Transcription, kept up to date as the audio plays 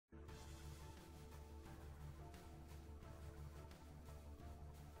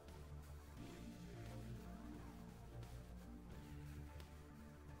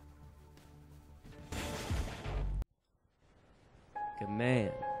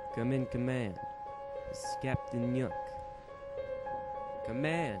Command. Come in, command. This is Captain Yuck.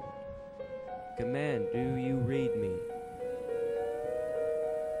 Command. Command, do you read me?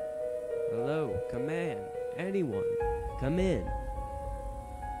 Hello, command. Anyone, come in.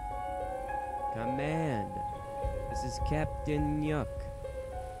 Command. This is Captain Yuck.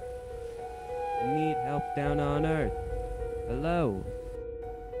 I need help down on Earth. Hello.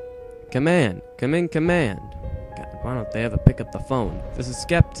 Command. Come in, command. God, why don't they ever pick up the phone? This is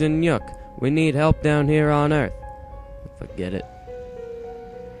Captain Yuck. We need help down here on Earth. Forget it.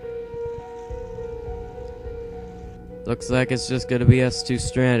 Looks like it's just gonna be us two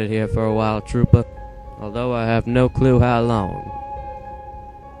stranded here for a while, Trooper. Although I have no clue how long.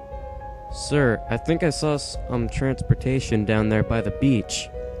 Sir, I think I saw some transportation down there by the beach.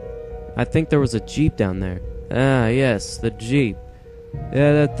 I think there was a Jeep down there. Ah, yes, the Jeep.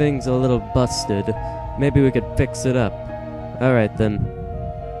 Yeah, that thing's a little busted. Maybe we could fix it up. Alright then.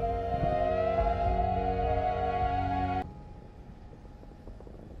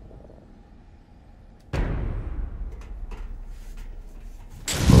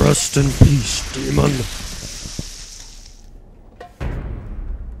 Rest in peace, demon.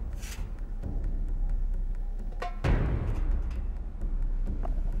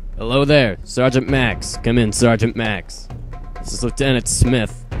 Hello there, Sergeant Max. Come in, Sergeant Max. This is Lieutenant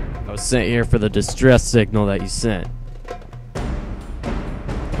Smith. I was sent here for the distress signal that you sent.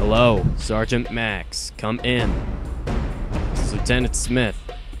 Hello, Sergeant Max. Come in. This is Lieutenant Smith.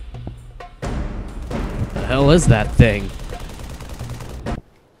 What the hell is that thing?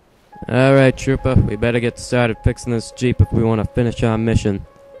 Alright, Trooper. We better get started fixing this Jeep if we want to finish our mission.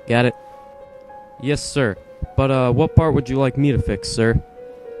 Got it? Yes, sir. But, what part would you like me to fix, sir?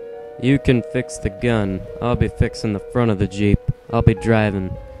 You can fix the gun. I'll be fixing the front of the Jeep. I'll be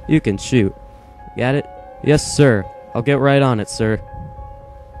driving. You can shoot. Got it? Yes, sir. I'll get right on it, sir.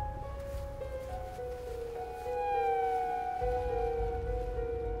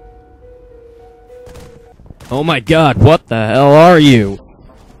 Oh my god, what the hell are you?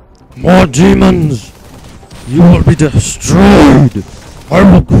 More demons! You will be destroyed!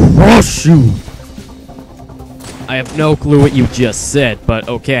 I will crush you! I have no clue what you just said, but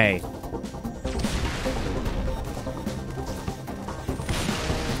okay.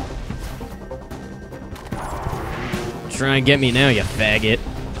 Try and get me now, you faggot.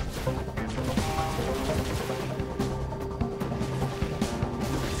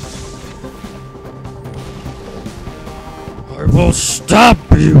 I will stab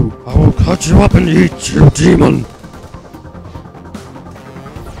you! I will cut you up and eat you, demon!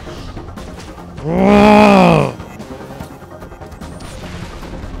 Ah!